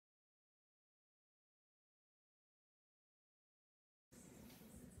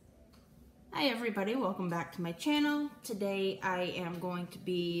Hi everybody, welcome back to my channel. Today I am going to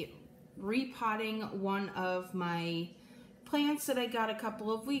be repotting one of my plants that I got a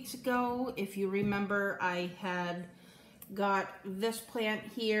couple of weeks ago. If you remember, I had got this plant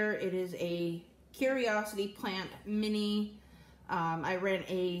here. It is a Curiosity Plant Mini. I ran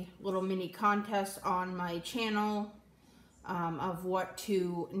a little mini contest on my channel of what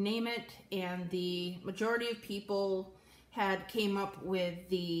to name it, and the majority of people had came up with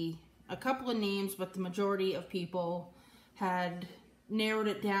a couple of names, but the majority of people had narrowed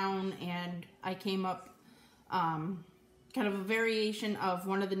it down, and I came up kind of a variation of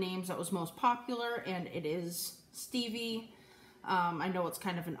one of the names that was most popular, and it is Stevie. I know it's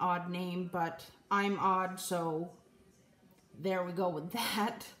kind of an odd name, but I'm odd, so there we go with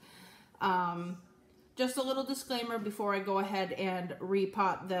that. Just a little disclaimer before I go ahead and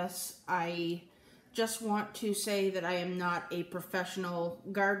repot this. I just want to say that I am not a professional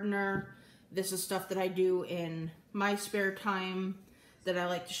gardener. This is stuff that I do in my spare time that I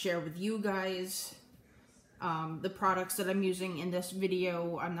like to share with you guys. The products that I'm using in this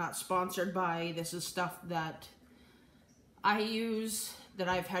video, I'm not sponsored by. This is stuff that I use, that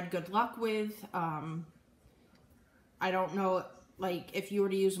I've had good luck with. I don't know, like, if you were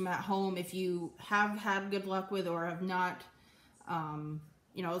to use them at home, if you have had good luck with or have not.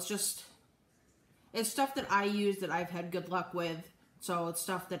 You know, it's stuff that I use that I've had good luck with, so it's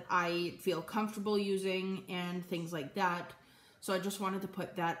stuff that I feel comfortable using and things like that. So I just wanted to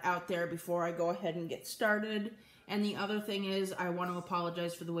put that out there before I go ahead and get started. And the other thing is, I want to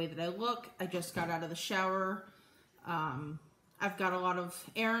apologize for the way that I look. I just got out of the shower. I've got a lot of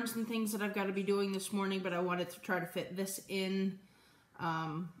errands and things that I've got to be doing this morning, but I wanted to try to fit this in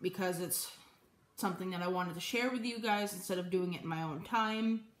because it's something that I wanted to share with you guys instead of doing it in my own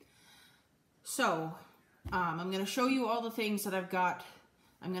time. So, I'm going to show you all the things that I've got.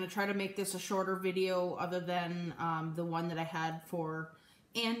 I'm going to try to make this a shorter video other than the one that I had for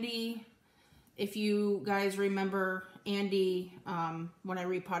Andy. If you guys remember Andy, when I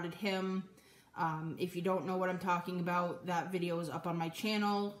repotted him, if you don't know what I'm talking about, that video is up on my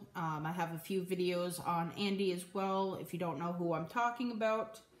channel. I have a few videos on Andy as well, if you don't know who I'm talking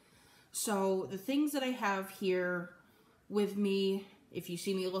about. So, the things that I have here with me, if you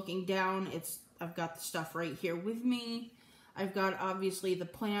see me looking down, I've got the stuff right here with me. I've got, obviously, the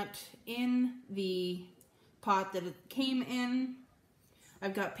plant in the pot that it came in.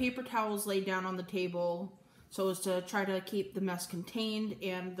 I've got paper towels laid down on the table so as to try to keep the mess contained,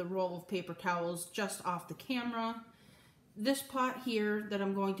 and the roll of paper towels just off the camera. This pot here that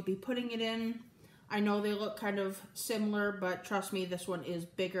I'm going to be putting it in, I know they look kind of similar, but trust me, this one is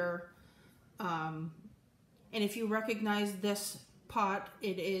bigger. And if you recognize this pot,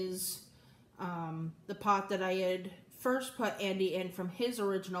 it is the pot that I had first put Andy in from his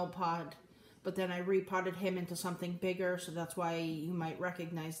original pot, but then I repotted him into something bigger, so that's why you might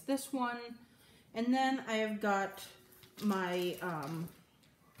recognize this one. And then I have got my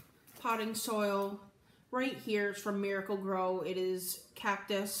potting soil right here. It's from Miracle Grow. It is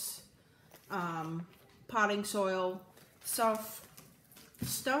cactus potting soil, stuff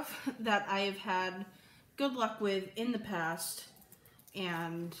that I have had good luck with in the past,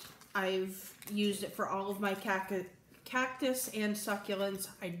 and I've used it for all of my cactus and succulents.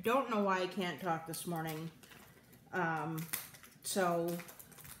 I don't know why I can't talk this morning. So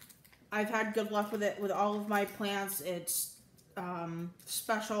I've had good luck with it with all of my plants. It's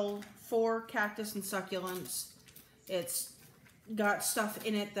special for cactus and succulents. It's got stuff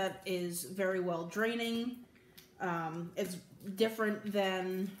in it that is very well draining. It's different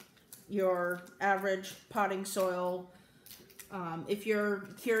than your average potting soil. If you're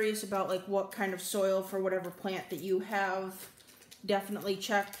curious about like what kind of soil for whatever plant that you have, definitely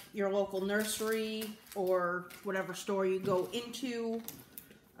check your local nursery or whatever store you go into.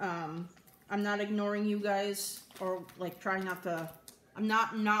 I'm not ignoring you guys or like trying not to, I'm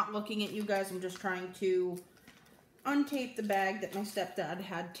not looking at you guys. I'm just trying to untape the bag that my stepdad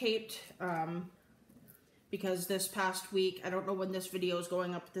had taped, because this past week, I don't know when this video is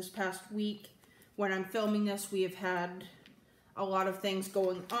going up, this past week when I'm filming this, we have had a lot of things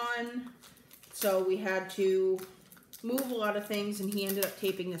going on, so we had to move a lot of things, and he ended up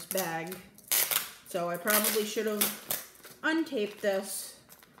taping this bag. So I probably should have untaped this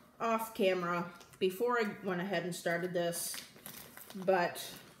off camera before I went ahead and started this, but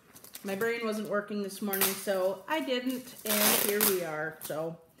my brain wasn't working this morning, so I didn't, and here we are.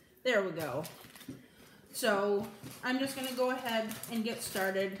 So there we go. So I'm just going to go ahead and get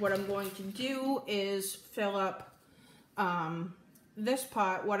started. What I'm going to do is fill up this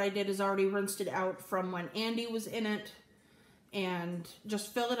pot. What I did is already rinsed it out from when Andy was in it, and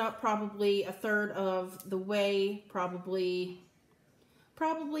just fill it up probably a third of the way, probably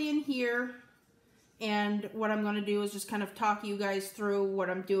in here. And what I'm going to do is just kind of talk you guys through what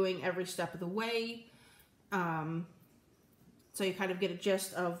I'm doing every step of the way. So you kind of get a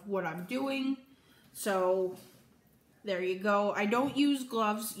gist of what I'm doing. So there you go. I don't use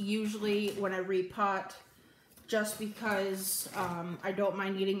gloves usually when I repot, just because I don't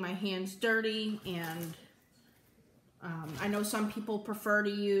mind getting my hands dirty, and I know some people prefer to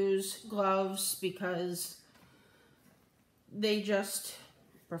use gloves because they just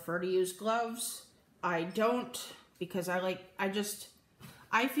prefer to use gloves. I don't, because I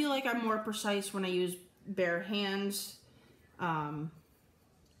feel like I'm more precise when I use bare hands.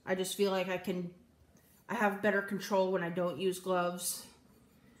 I just feel like I have better control when I don't use gloves,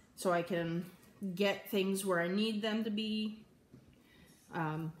 so I can get things where I need them to be.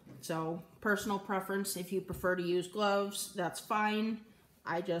 So personal preference, if you prefer to use gloves, that's fine.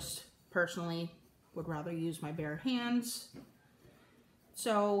 I just personally would rather use my bare hands.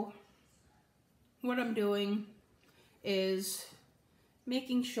 So what I'm doing is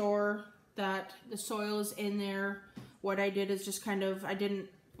making sure that the soil is in there. What I did is just kind of, I didn't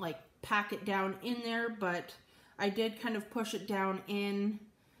like pack it down in there, but I did kind of push it down in,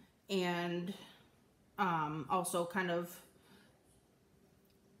 and also kind of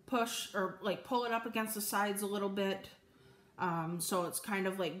push or like pull it up against the sides a little bit, so it's kind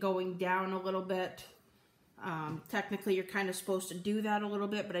of like going down a little bit. Technically you're kind of supposed to do that a little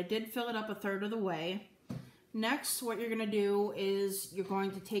bit, but I did fill it up a third of the way. Next, what you're going to do is you're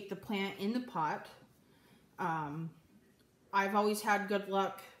going to take the plant in the pot. I've always had good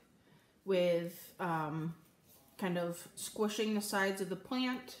luck with kind of squishing the sides of the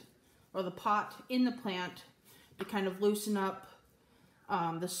plant or the pot in the plant to kind of loosen up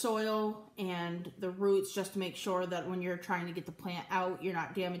the soil and the roots, just to make sure that when you're trying to get the plant out, you're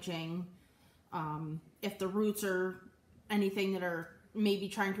not damaging, if the roots are anything that are maybe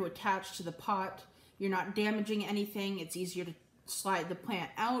trying to attach to the pot, you're not damaging anything. It's easier to slide the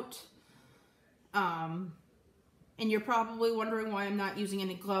plant out. And you're probably wondering why I'm not using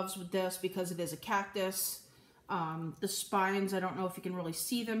any gloves with this, because it is a cactus. The spines, I don't know if you can really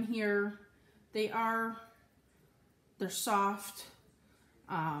see them here. They're soft.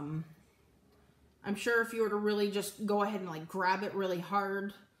 I'm sure if you were to really just go ahead and like grab it really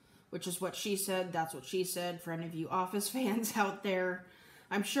hard, which is what she said, that's what she said for any of you Office fans out there,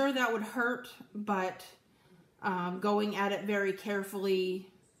 I'm sure that would hurt, but going at it very carefully,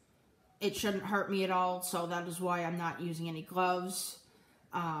 it shouldn't hurt me at all, so that is why I'm not using any gloves.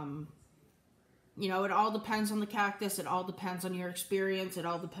 You know, it all depends on the cactus, it all depends on your experience, it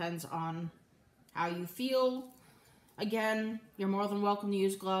all depends on how you feel. Again, you're more than welcome to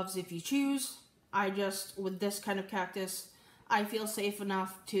use gloves if you choose. With this kind of cactus, I feel safe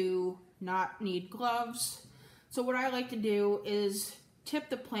enough to not need gloves. So what I like to do is tip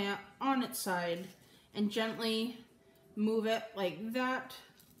the plant on its side and gently move it like that.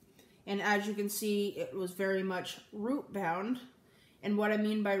 And as you can see, it was very much root bound. And what I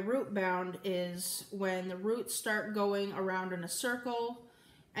mean by root bound is when the roots start going around in a circle,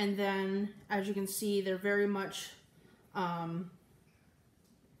 and then as you can see, they're very much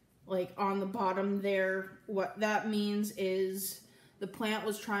like on the bottom there. What that means is the plant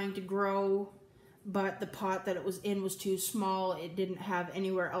was trying to grow, but the pot that it was in was too small. It didn't have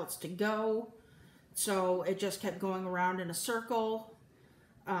anywhere else to go, so it just kept going around in a circle.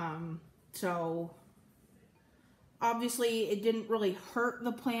 So obviously it didn't really hurt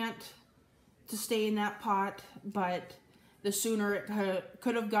the plant to stay in that pot, but the sooner it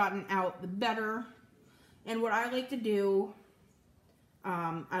could have gotten out, the better. And what I like to do,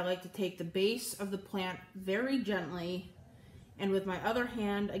 I like to take the base of the plant very gently, and with my other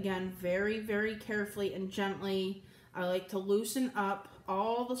hand, again, very, very carefully and gently, I like to loosen up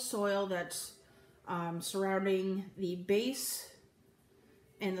all the soil that's surrounding the base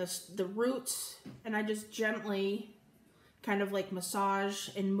and the roots, and I just gently kind of like massage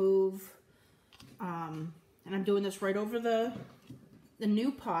and move, and I'm doing this right over the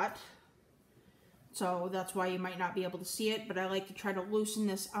new pot, so that's why you might not be able to see it, but I like to try to loosen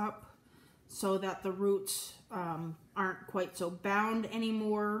this up so that the roots aren't quite so bound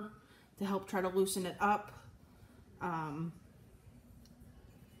anymore, to help try to loosen it up. I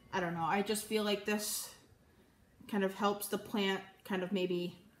don't know, I just feel like this kind of helps the plant kind of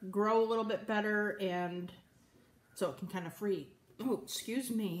maybe grow a little bit better, and so it can kind of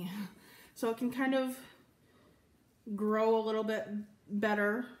so it can kind of grow a little bit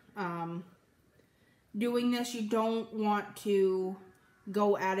better. Doing this, you don't want to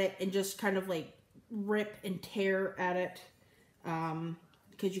go at it and just kind of like rip and tear at it.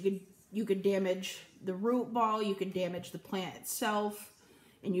 because you could damage the root ball, you could damage the plant itself,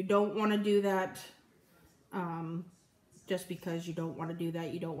 and you don't want to do that. Just because you don't want to do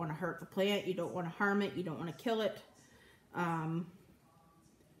that, you don't want to hurt the plant, you don't want to harm it, you don't want to kill it. So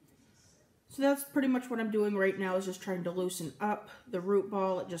that's pretty much what I'm doing right now, is just trying to loosen up the root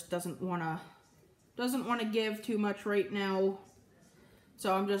ball. It just doesn't want to give too much right now.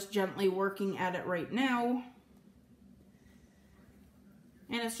 So I'm just gently working at it right now.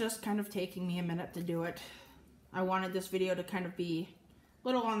 And it's just kind of taking me a minute to do it. I wanted this video to kind of be a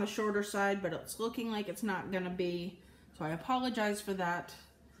little on the shorter side, but it's looking like it's not going to be. So I apologize for that.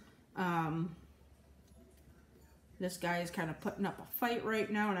 This guy is kind of putting up a fight right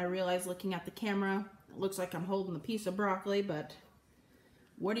now, and I realize looking at the camera, it looks like I'm holding a piece of broccoli, but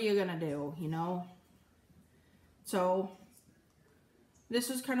what are you gonna do, you know? So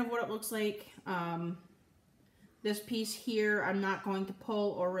this is kind of what it looks like. This piece here, I'm not going to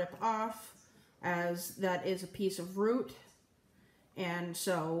pull or rip off, as that is a piece of root, and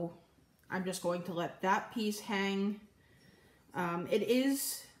so I'm just going to let that piece hang.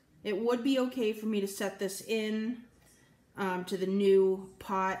 It would be okay for me to set this in to the new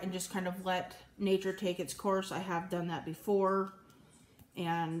pot and just kind of let nature take its course. I have done that before,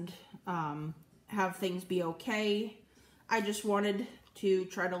 and have things be okay. I just wanted to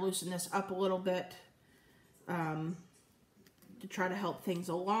try to loosen this up a little bit, to try to help things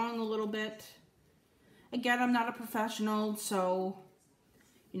along a little bit. Again, I'm not a professional, so,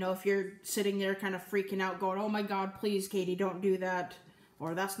 you know, if you're sitting there kind of freaking out going, oh my God, please, Katie, don't do that,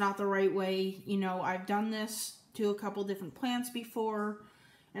 or that's not the right way. You know, I've done this to a couple different plants before,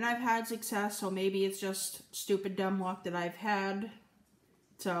 and I've had success, so maybe it's just stupid dumb luck that I've had.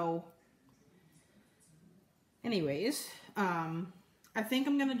 So, anyways, I think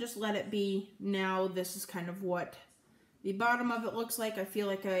I'm going to just let it be now. This is kind of what the bottom of it looks like. I feel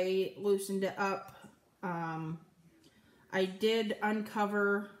like I loosened it up. I did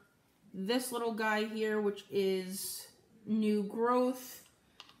uncover this little guy here, which is new growth.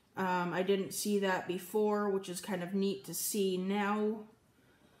 I didn't see that before, which is kind of neat to see now.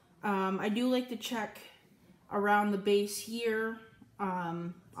 I do like to check around the base here,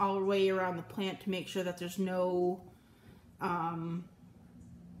 all the way around the plant, to make sure that there's no,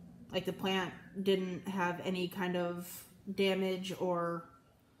 like the plant didn't have any kind of damage or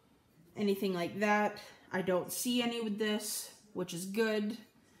anything like that. I don't see any with this, which is good.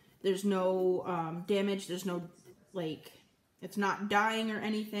 There's no damage, there's no, like, it's not dying or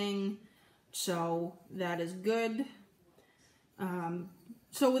anything, so that is good.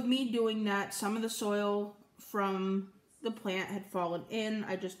 So with me doing that, some of the soil from the plant had fallen in.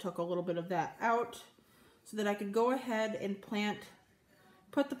 I just took a little bit of that out so that I could go ahead and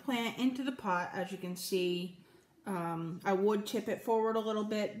put the plant into the pot. As you can see, I would tip it forward a little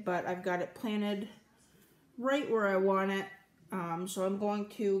bit, but I've got it planted right where I want it. So I'm going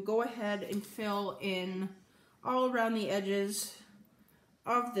to go ahead and fill in all around the edges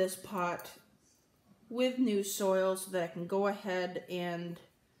of this pot with new soil so that I can go ahead and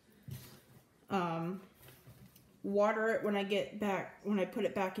water it when I put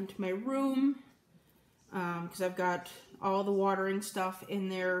it back into my room, because I've got all the watering stuff in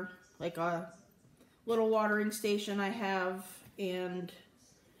there, like a little watering station I have, and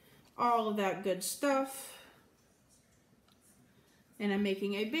all of that good stuff. And I'm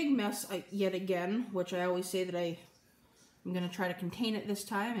making a big mess yet again, which I always say that I'm going to try to contain it this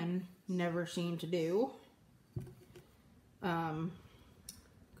time and never seem to do.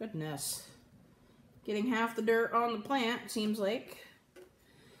 Goodness. Getting half the dirt on the plant, seems like.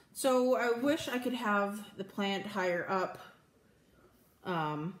 So I wish I could have the plant higher up,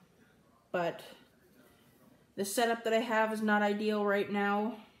 but the setup that I have is not ideal right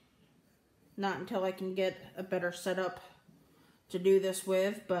now. Not until I can get a better setup to do this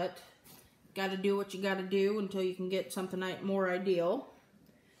with, but gotta do what you gotta do until you can get something more ideal.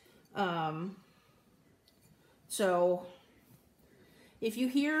 So if you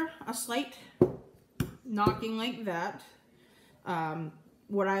hear a slight knocking like that,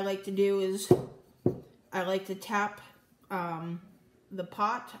 what I like to do is I like to tap the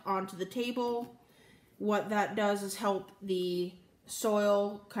pot onto the table. What that does is help the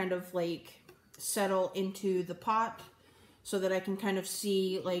soil kind of like settle into the pot, so that I can kind of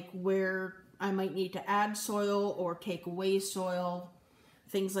see like where I might need to add soil or take away soil,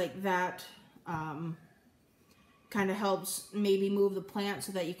 things like that. Kind of helps maybe move the plant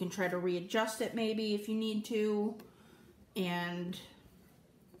so that you can try to readjust it maybe if you need to. And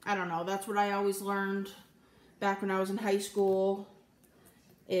I don't know, that's what I always learned back when I was in high school,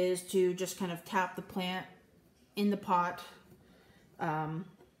 is to just kind of tap the plant in the pot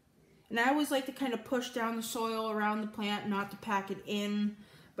And I always like to kind of push down the soil around the plant, not to pack it in,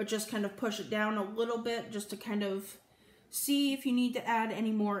 but just kind of push it down a little bit just to kind of see if you need to add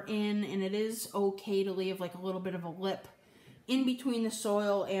any more in. And it is okay to leave like a little bit of a lip in between the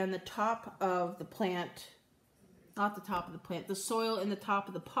soil and the top of the plant. Not the top of the plant, the soil in the top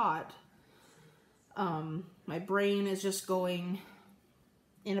of the pot. My brain is just going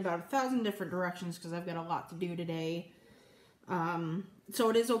in about 1,000 different directions because I've got a lot to do today. So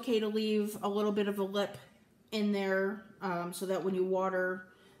it is okay to leave a little bit of a lip in there so that when you water,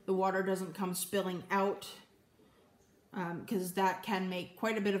 the water doesn't come spilling out, because that can make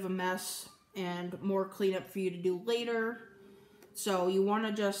quite a bit of a mess and more cleanup for you to do later. So you want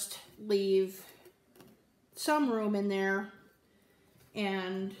to just leave some room in there,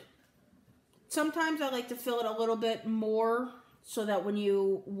 and sometimes I like to fill it a little bit more so that when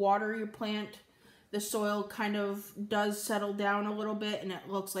you water your plant, the soil kind of does settle down a little bit and it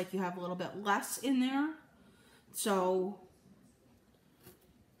looks like you have a little bit less in there. So,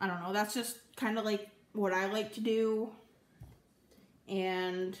 I don't know, that's just kind of like what I like to do.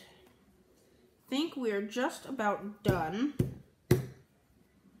 And I think we're just about done.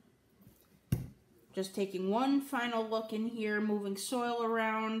 Just taking one final look in here, moving soil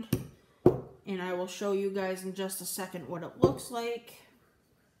around, and I will show you guys in just a second what it looks like.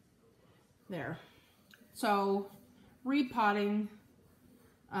 There. So, repotting,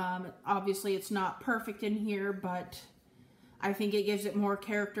 obviously it's not perfect in here, but I think it gives it more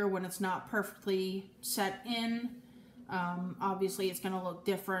character when it's not perfectly set in. Obviously it's going to look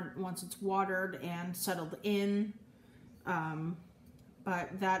different once it's watered and settled in.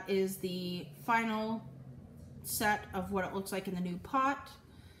 But that is the final set of what it looks like in the new pot.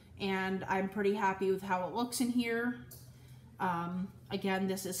 And I'm pretty happy with how it looks in here. Again,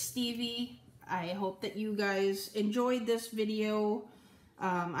 this is Stevie. I hope that you guys enjoyed this video.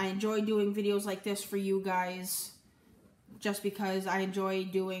 I enjoy doing videos like this for you guys just because I enjoy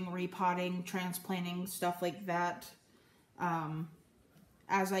doing repotting, transplanting, stuff like that.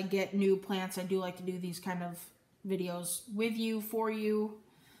 As I get new plants, I do like to do these kind of videos with you, for you.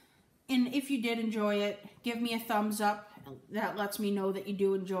 And if you did enjoy it, give me a thumbs up. That lets me know that you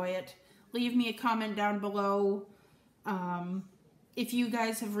do enjoy it. Leave me a comment down below. If you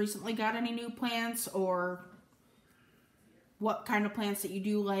guys have recently got any new plants or what kind of plants that you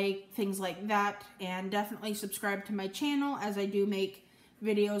do like, things like that. And definitely subscribe to my channel as I do make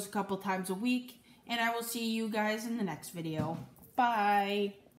videos a couple times a week. And I will see you guys in the next video. Bye!